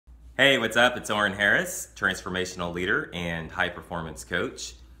Hey, what's up? It's Oren Harris, transformational leader and high performance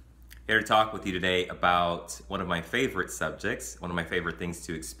coach. Here to talk with you today about one of my favorite subjects, one of my favorite things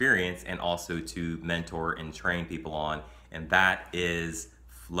to experience and also to mentor and train people on, and that is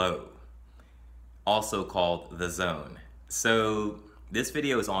flow, also called the zone. So this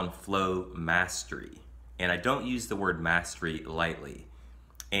video is on flow mastery, and I don't use the word mastery lightly.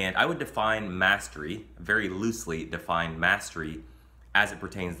 And I would define mastery, very loosely define mastery, as it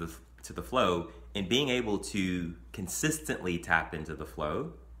pertains to the flow, in being able to consistently tap into the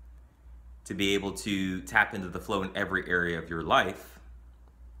flow, to be able to tap into the flow in every area of your life.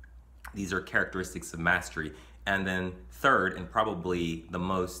 These are characteristics of mastery. And then third, and probably the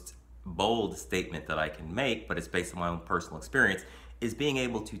most bold statement that I can make, but it's based on my own personal experience, is being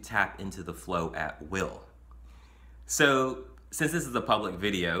able to tap into the flow at will. So since this is a public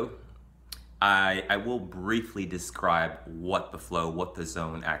video, I will briefly describe what the flow, what the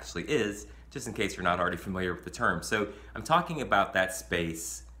zone actually is, just in case you're not already familiar with the term. So I'm talking about that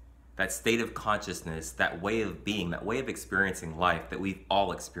space, that state of consciousness, that way of being, that way of experiencing life that we've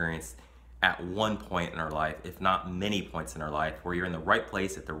all experienced at one point in our life, if not many points in our life, where you're in the right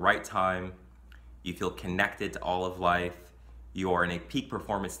place at the right time, you feel connected to all of life, you are in a peak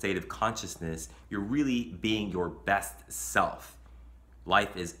performance state of consciousness, you're really being your best self.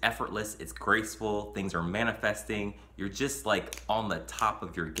 Life is effortless, it's graceful, things are manifesting, you're just like on the top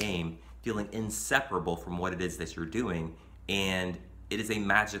of your game, feeling inseparable from what it is that you're doing, and it is a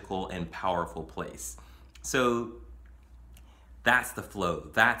magical and powerful place. So that's the flow,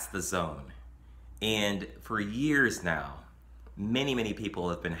 that's the zone. And for years now, many people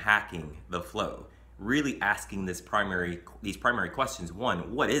have been hacking the flow, really asking these primary questions.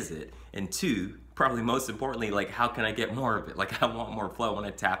 One, what is it? And two, probably most importantly, like, how can I get more of it? Like, I want more flow, I want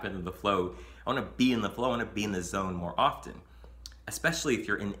to tap into the flow, I want to be in the flow, I want to be in the zone more often. Especially if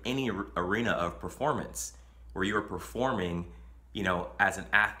you're in any arena of performance, where you're performing, you know, as an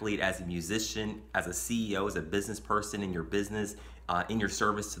athlete, as a musician, as a CEO, as a business person in your business, in your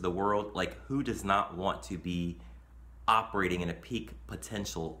service to the world. Like, who does not want to be operating in a peak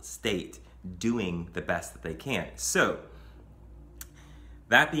potential state, doing the best that they can? So,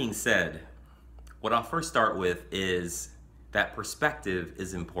 that being said, what I'll first start with is that perspective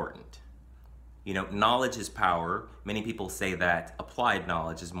is important. You know, knowledge is power. Many people say that applied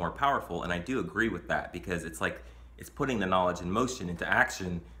knowledge is more powerful, and I do agree with that, because it's like, it's putting the knowledge in motion, into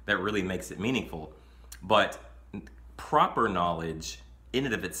action, that really makes it meaningful. But proper knowledge in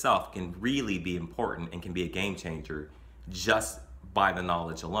and of itself can really be important and can be a game changer just by the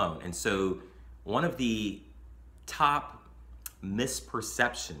knowledge alone. And so one of the top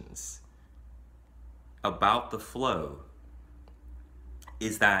misperceptions about the flow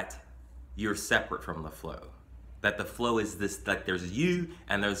is that you're separate from the flow. That the flow is this, like, there's you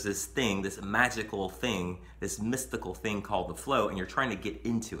and there's this thing, this magical thing, this mystical thing called the flow, and you're trying to get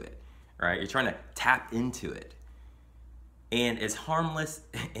into it, right? You're trying to tap into it. And as harmless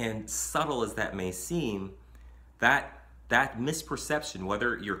and subtle as that may seem, that misperception,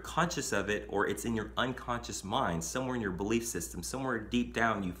 whether you're conscious of it or it's in your unconscious mind, somewhere in your belief system, somewhere deep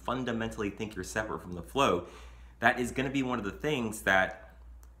down, you fundamentally think you're separate from the flow, that is going to be one of the things that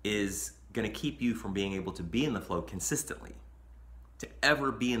is going to keep you from being able to be in the flow consistently, to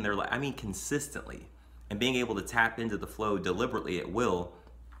ever be in their life. I mean, consistently. And being able to tap into the flow deliberately at will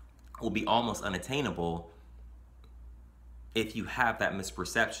be almost unattainable if you have that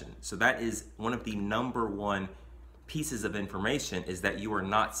misperception. So that is one of the number one pieces of information, is that you are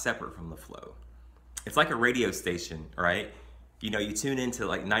not separate from the flow. It's like a radio station, right? You know, you tune into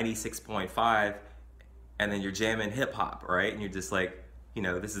like 96.5 and then you're jamming hip hop, right? And you're just like, you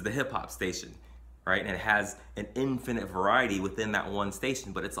know, this is the hip hop station, right? And it has an infinite variety within that one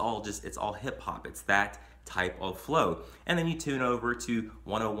station, but it's all hip hop. It's that type of flow. And then you tune over to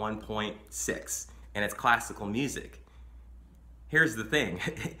 101.6 and it's classical music. Here's the thing.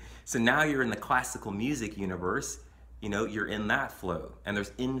 So now you're in the classical music universe, you know, you're in that flow, and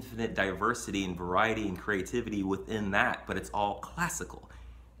there's infinite diversity and variety and creativity within that, but it's all classical.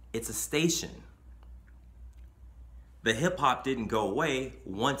 It's a station. The hip hop didn't go away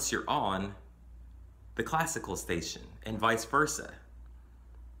once you're on the classical station, and vice versa.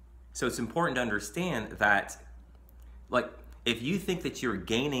 So it's important to understand that, like, if you think that you're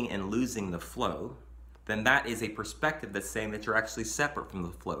gaining and losing the flow, then that is a perspective that's saying that you're actually separate from the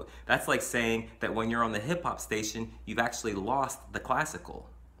flow. That's like saying that when you're on the hip hop station, you've actually lost the classical.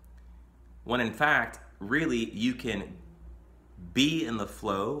 When in fact, really, you can be in the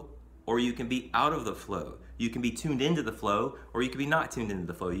flow or you can be out of the flow. You can be tuned into the flow, or you could be not tuned into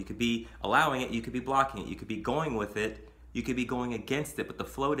the flow. You could be allowing it, you could be blocking it, you could be going with it, you could be going against it, but the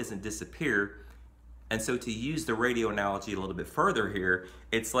flow doesn't disappear. And so to use the radio analogy a little bit further here,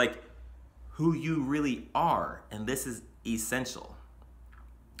 it's like who you really are, and this is essential,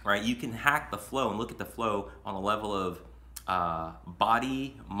 right? You can hack the flow and look at the flow on a level of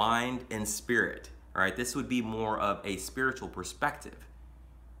body, mind, and spirit, right? This would be more of a spiritual perspective,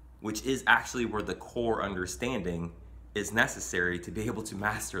 which is actually where the core understanding is necessary to be able to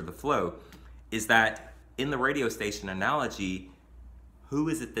master the flow, is that in the radio station analogy, who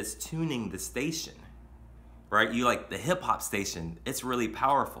is it that's tuning the station, right? You like the hip hop station, it's really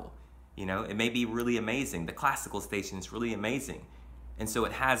powerful. You know, it may be really amazing. The classical station is really amazing. And so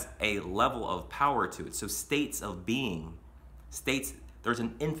it has a level of power to it. So states of being, there's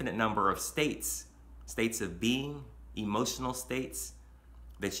an infinite number of states of being, emotional states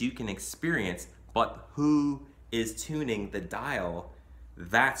that you can experience, but who is tuning the dial,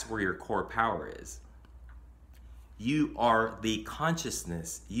 that's where your core power is. You are the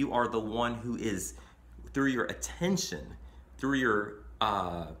consciousness. You are the one who is, through your attention, through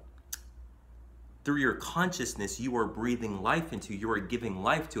your consciousness, you are breathing life into, you are giving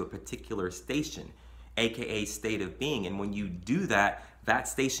life to a particular station, aka state of being. And when you do that, that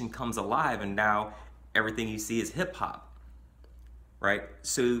station comes alive, and now everything you see is hip hop, right?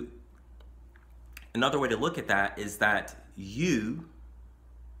 So another way to look at that is that you,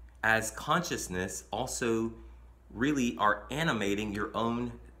 as consciousness, also really are animating your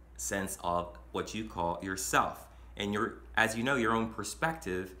own sense of what you call yourself. And as you know, your own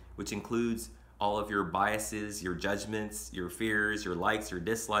perspective, which includes all of your biases, your judgments, your fears, your likes, your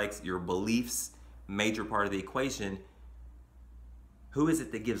dislikes, your beliefs, major part of the equation. Who is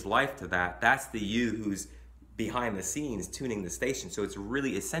it that gives life to that? That's the you who's behind the scenes tuning the station. So it's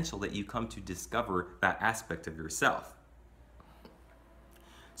really essential that you come to discover that aspect of yourself.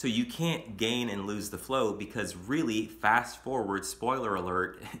 So you can't gain and lose the flow, because really, fast forward, spoiler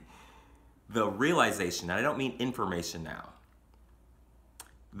alert, the realization, and I don't mean information now,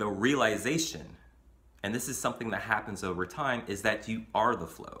 the realization, and this is something that happens over time, is that you are the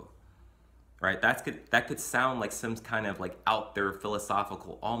flow, right? That could sound like some kind of like out there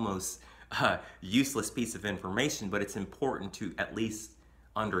philosophical, almost useless piece of information, but it's important to at least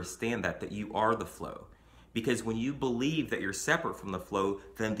understand that you are the flow. Because when you believe that you're separate from the flow,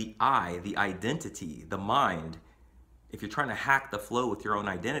 then the I, the identity, the mind, if you're trying to hack the flow with your own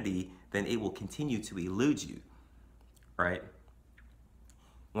identity, then it will continue to elude you, right?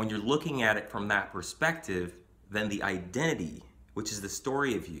 When you're looking at it from that perspective, then the identity, which is the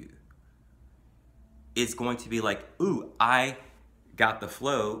story of you, is going to be like, ooh, I got the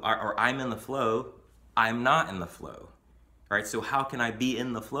flow, or I'm in the flow, I'm not in the flow, right? So how can I be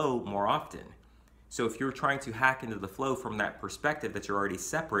in the flow more often? So if you're trying to hack into the flow from that perspective that you're already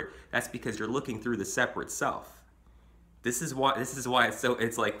separate, that's because you're looking through the separate self. This is why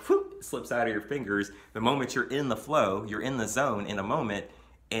it's like, whoop, it slips out of your fingers. The moment you're in the flow, you're in the zone in a moment,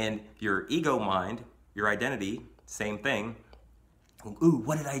 and your ego mind, your identity, same thing. Ooh,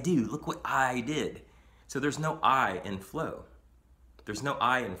 what did I do? Look what I did. So there's no I in flow. There's no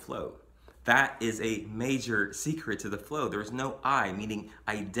I in flow. That is a major secret to the flow. There's no I, meaning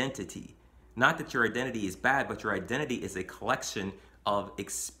identity. Not that your identity is bad, but your identity is a collection of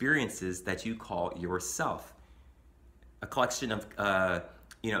experiences that you call yourself. A collection of, an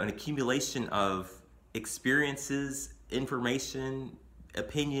accumulation of experiences, information,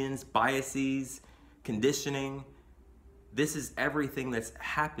 opinions, biases, conditioning. This is everything that's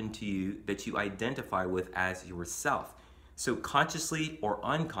happened to you that you identify with as yourself. So consciously or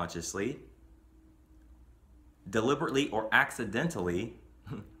unconsciously, deliberately or accidentally,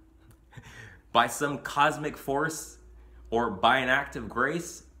 by some cosmic force, or by an act of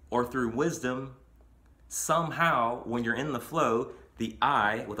grace, or through wisdom, somehow when you're in the flow, the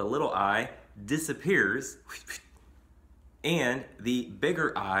I, with a little I, disappears, and the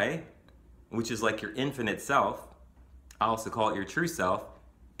bigger I, which is like your infinite self, I also call it your true self,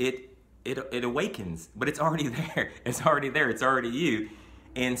 it awakens, but it's already there. It's already there. It's already you.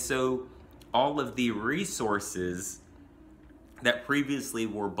 And so all of the resources that previously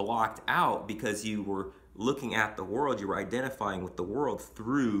were blocked out because you were looking at the world, you were identifying with the world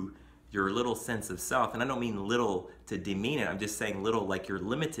through your little sense of self. And I don't mean little to demean it. I'm just saying little like your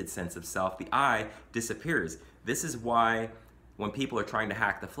limited sense of self. The I disappears. This is why when people are trying to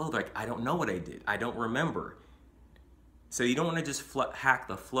hack the flow, they're like, I don't know what I did. I don't remember. So you don't want to just hack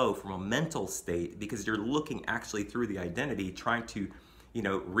the flow from a mental state, because you're looking actually through the identity, trying to,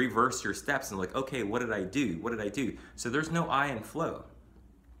 reverse your steps and like, okay, what did I do? What did I do? So there's no I in flow.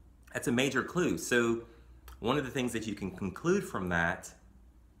 That's a major clue. So one of the things that you can conclude from that,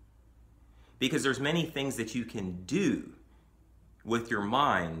 because there's many things that you can do with your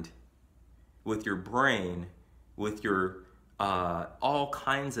mind, with your brain, with your all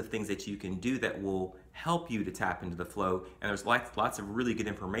kinds of things that you can do that will help you to tap into the flow. And there's lots of really good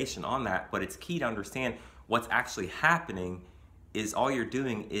information on that, but it's key to understand what's actually happening is all you're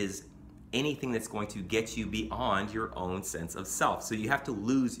doing is anything that's going to get you beyond your own sense of self. So you have to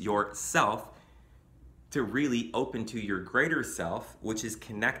lose yourself to really open to your greater self, which is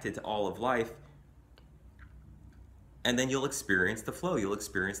connected to all of life. And then you'll experience the flow, you'll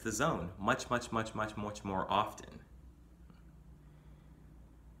experience the zone much more often.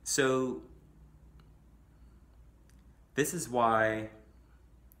 So this is why,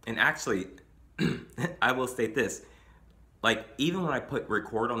 and actually, I will state this, like even when I put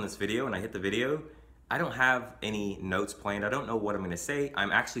record on this video and I hit the video, I don't have any notes planned. I don't know what I'm gonna say.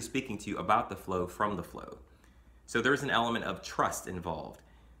 I'm actually speaking to you about the flow from the flow. So there's an element of trust involved.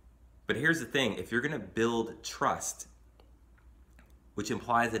 But here's the thing, if you're gonna build trust, which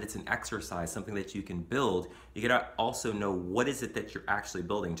implies that it's an exercise, something that you can build, you gotta also know what is it that you're actually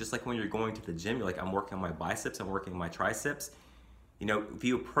building. Just like when you're going to the gym, you're like, I'm working on my biceps, I'm working on my triceps. You know, if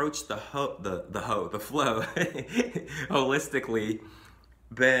you approach the flow holistically,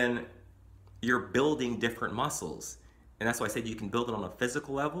 then you're building different muscles. And that's why I said you can build it on a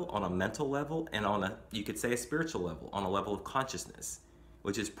physical level, on a mental level, and on a, you could say a spiritual level, on a level of consciousness,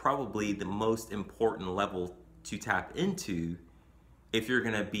 which is probably the most important level to tap into if you're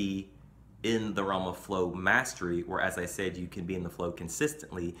gonna be in the realm of flow mastery, where, as I said, you can be in the flow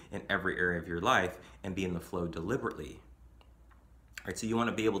consistently in every area of your life and be in the flow deliberately. All right, so you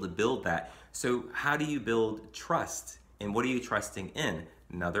wanna be able to build that. So how do you build trust? And what are you trusting in?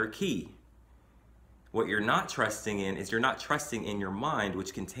 Another key. What you're not trusting in is you're not trusting in your mind,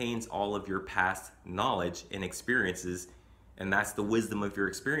 which contains all of your past knowledge and experiences, and that's the wisdom of your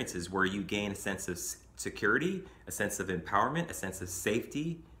experiences, where you gain a sense of security, a sense of empowerment, a sense of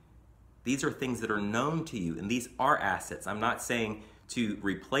safety. These are things that are known to you, and these are assets. I'm not saying to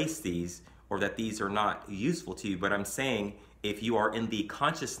replace these or that these are not useful to you, but I'm saying if you are in the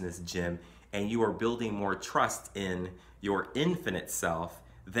consciousness gym and you are building more trust in your infinite self,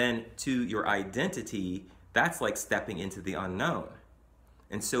 then to your identity, that's like stepping into the unknown.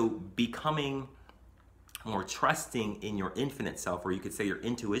 And so becoming more trusting in your infinite self, or you could say your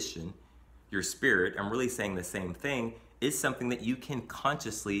intuition, your spirit, I'm really saying the same thing, is something that you can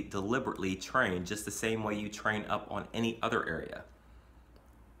consciously, deliberately train, just the same way you train up on any other area.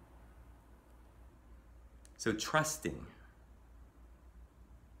 So trusting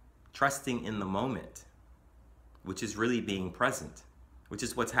in the moment, which is really being present, which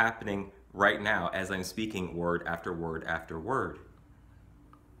is what's happening right now as I'm speaking word after word after word.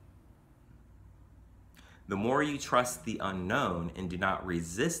 The more you trust the unknown and do not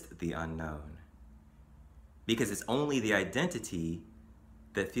resist the unknown, because it's only the identity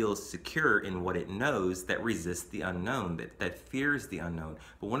that feels secure in what it knows that resists the unknown, that fears the unknown.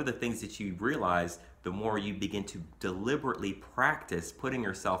 But one of the things that you realize, the more you begin to deliberately practice putting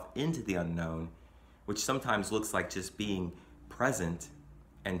yourself into the unknown, which sometimes looks like just being present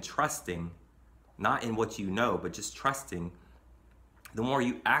and trusting, not in what you know, but just trusting, the more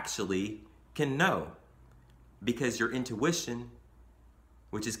you actually can know. Because your intuition,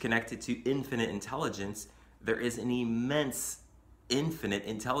 which is connected to infinite intelligence, there is an immense infinite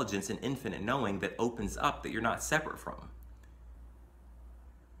intelligence and infinite knowing that opens up that you're not separate from.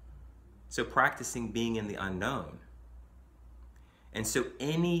 So practicing being in the unknown. And so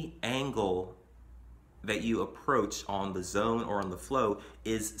any angle that you approach on the zone or on the flow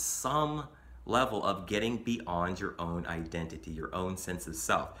is some level of getting beyond your own identity, your own sense of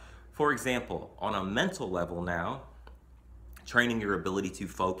self. For example, on a mental level now, training your ability to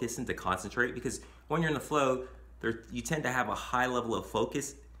focus and to concentrate, because when you're in the flow, you tend to have a high level of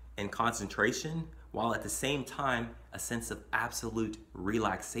focus and concentration, while at the same time, a sense of absolute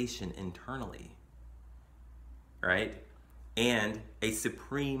relaxation internally, right? And a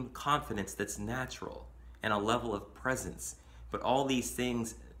supreme confidence that's natural, and a level of presence. But all these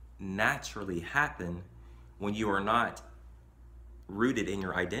things naturally happen when you are not rooted in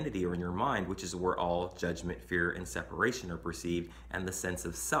your identity or in your mind, which is where all judgment, fear, and separation are perceived, and the sense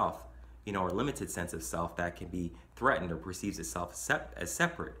of self, you know, or limited sense of self that can be threatened or perceives itself as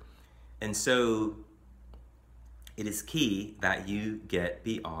separate. And so it is key that you get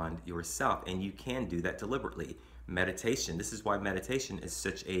beyond yourself, and you can do that deliberately. Meditation, this is why meditation is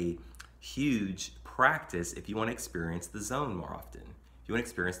such a huge practice if you want to experience the zone more often, if you want to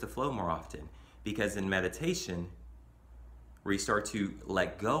experience the flow more often. Because in meditation, where you start to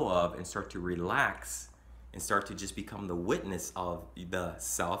let go of and start to relax and start to just become the witness of the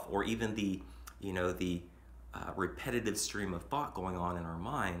self, or even the, you know, the repetitive stream of thought going on in our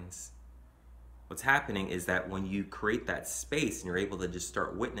minds, what's happening is that when you create that space and you're able to just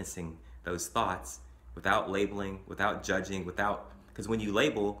start witnessing those thoughts without labeling, without judging, because when you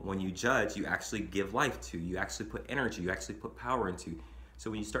label, when you judge, you actually give life to, you actually put energy, you actually put power into. So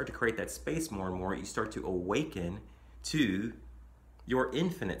when you start to create that space more and more, you start to awaken to your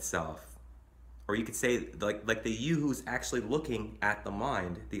infinite self. Or you could say, like the you who's actually looking at the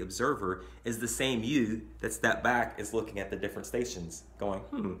mind, the observer, is the same you that stepped back is looking at the different stations, going,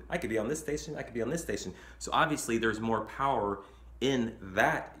 I could be on this station, I could be on this station. So obviously there's more power in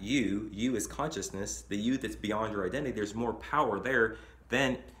that you is consciousness, the you that's beyond your identity. There's more power there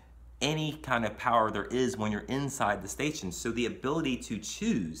than any kind of power there is when you're inside the station. So the ability to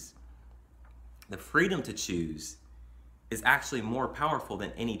choose, the freedom to choose, is actually more powerful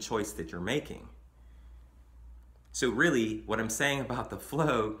than any choice that you're making. So really, what I'm saying about the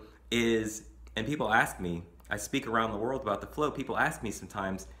flow is, and people ask me, I speak around the world about the flow, people ask me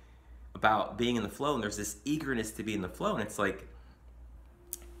sometimes about being in the flow, and there's this eagerness to be in the flow, and it's like,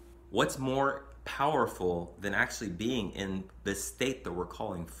 what's more powerful than actually being in this state that we're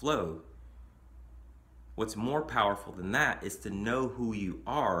calling flow? What's more powerful than that is to know who you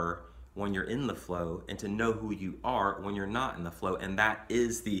are when you're in the flow, and to know who you are when you're not in the flow. And that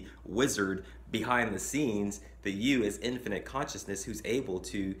is the wizard behind the scenes, the you is infinite consciousness who's able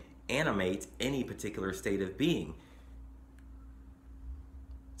to animate any particular state of being.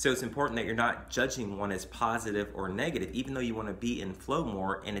 So it's important that you're not judging one as positive or negative, even though you want to be in flow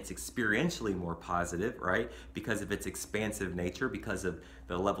more and it's experientially more positive, right? Because of its expansive nature, because of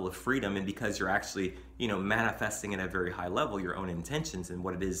the level of freedom, and because you're actually, manifesting at a very high level your own intentions and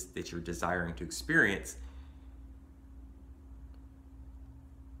what it is that you're desiring to experience.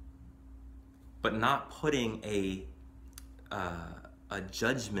 But not putting a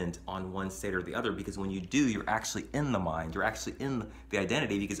judgment on one state or the other, because when you do, you're actually in the mind, you're actually in the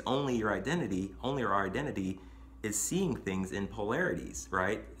identity, because only our identity is seeing things in polarities,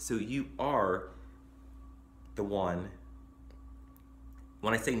 right? So you are the one.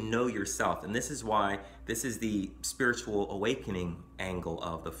 When I say know yourself, and this is why this is the spiritual awakening angle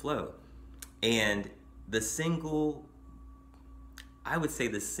of the flow. And I would say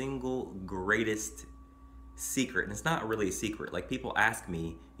the single greatest secret, and it's not really a secret, like people ask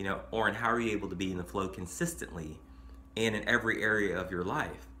me, Oren, how are you able to be in the flow consistently and in every area of your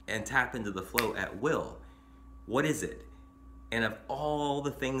life and tap into the flow at will? What is it? And of all the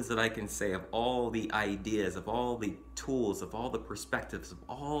things that I can say, of all the ideas, of all the tools, of all the perspectives, of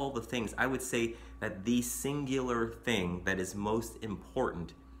all the things, I would say that the singular thing that is most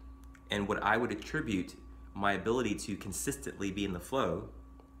important, and what I would attribute my ability to consistently be in the flow,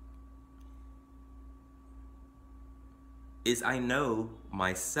 is I know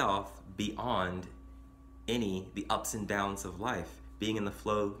myself beyond the ups and downs of life. Being in the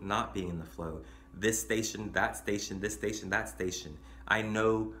flow, not being in the flow. This station, that station, this station, that station. I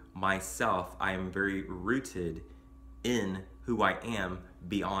know myself. I am very rooted in who I am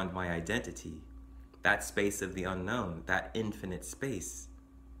beyond my identity. That space of the unknown, that infinite space.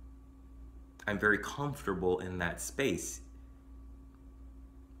 I'm very comfortable in that space.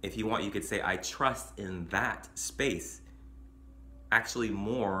 If you want, you could say I trust in that space actually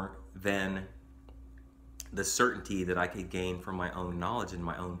more than the certainty that I could gain from my own knowledge and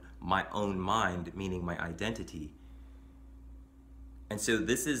my own mind, meaning my identity. And so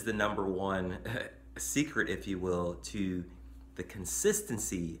this is the number one secret, if you will, to the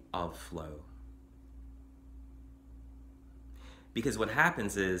consistency of flow. Because what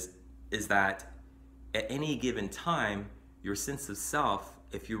happens is that at any given time, your sense of self,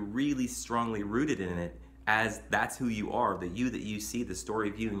 if you're really strongly rooted in it, as that's who you are, the you that you see, the story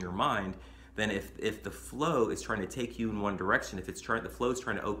of you in your mind, then if the flow is trying to take you in one direction, if the flow is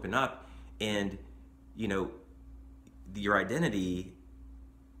trying to open up, and your identity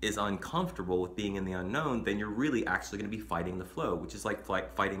is uncomfortable with being in the unknown, then you're really actually going to be fighting the flow, which is like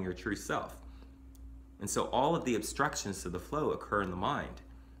fighting your true self. And so all of the obstructions to the flow occur in the mind.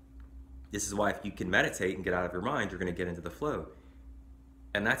 This is why if you can meditate and get out of your mind, you're going to get into the flow.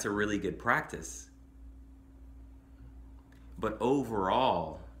 And that's a really good practice. But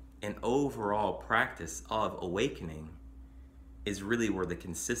an overall practice of awakening is really where the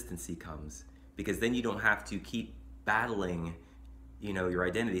consistency comes, because then you don't have to keep battling, your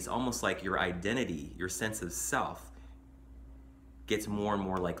identity. It's almost like your identity, your sense of self, gets more and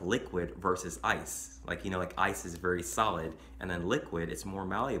more like liquid versus ice. Like ice is very solid, and then liquid, it's more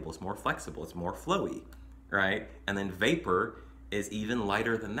malleable, it's more flexible, it's more flowy, right? And then vapor is even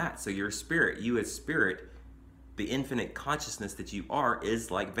lighter than that. So your spirit, you as spirit, the infinite consciousness that you are, is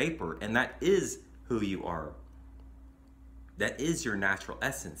like vapor, and that is who you are. That is your natural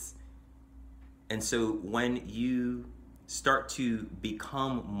essence. And so when you start to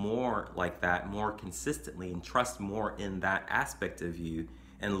become more like that, more consistently, and trust more in that aspect of you,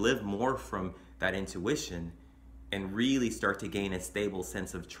 and live more from that intuition, and really start to gain a stable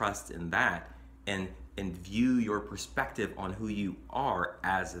sense of trust in that, and view your perspective on who you are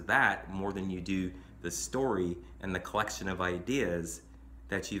as that more than you do the story and the collection of ideas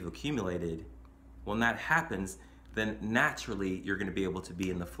that you've accumulated, when that happens, then naturally you're going to be able to be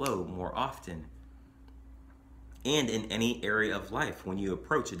in the flow more often. And in any area of life, when you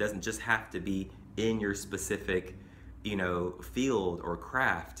approach, it doesn't just have to be in your specific, field or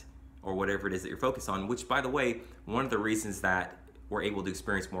craft or whatever it is that you're focused on, which, by the way, one of the reasons that we're able to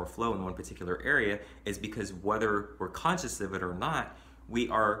experience more flow in one particular area is because whether we're conscious of it or not, we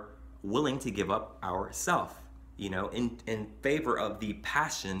are willing to give up ourself, in favor of the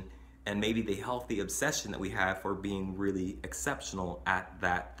passion and maybe the healthy obsession that we have for being really exceptional at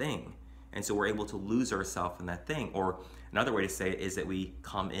that thing. And so we're able to lose ourselves in that thing. Or another way to say it is that we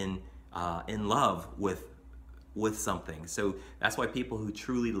come in love with something. So that's why people who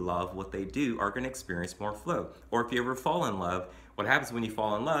truly love what they do are going to experience more flow. Or if you ever fall in love, what happens when you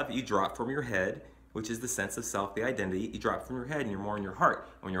fall in love, you drop from your head, which is the sense of self, the identity. You drop from your head and you're more in your heart.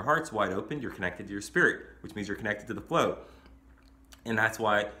 When your heart's wide open, you're connected to your spirit, which means you're connected to the flow. And that's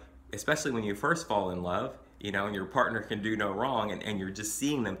why, especially when you first fall in love, and your partner can do no wrong, and you're just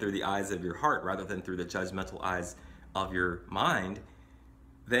seeing them through the eyes of your heart rather than through the judgmental eyes of your mind,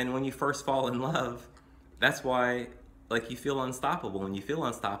 then when you first fall in love, that's why you feel unstoppable. When you feel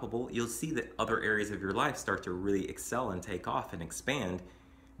unstoppable, you'll see that other areas of your life start to really excel and take off and expand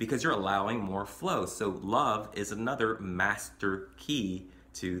because you're allowing more flow. So love is another master key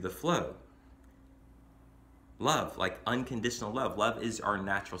to the flow. Love, like unconditional love. Love is our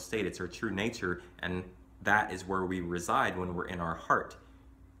natural state. It's our true nature, and that is where we reside when we're in our heart.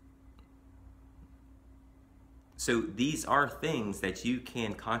 So these are things that you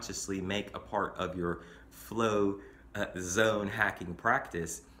can consciously make a part of your flow zone hacking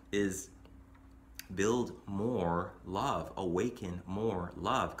practice, is build more love, awaken more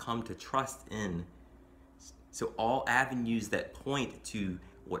love, come to trust in. So all avenues that point to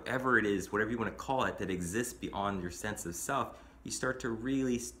whatever it is, whatever you want to call it, that exists beyond your sense of self, you start to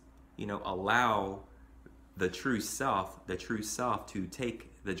really, allow the true self to take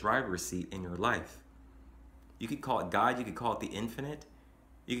the driver's seat in your life. You could call it God, you could call it the infinite,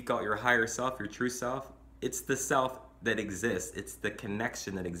 you could call it your higher self, your true self. It's the self that exists. It's the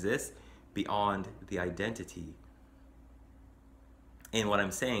connection that exists beyond the identity. And what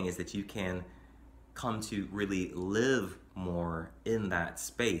I'm saying is that you can come to really live more in that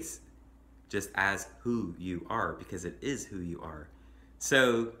space just as who you are, because it is who you are.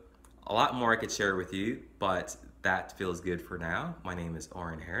 So a lot more I could share with you, but that feels good for now. My name is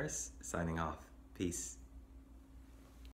Orrin Harris, signing off. Peace.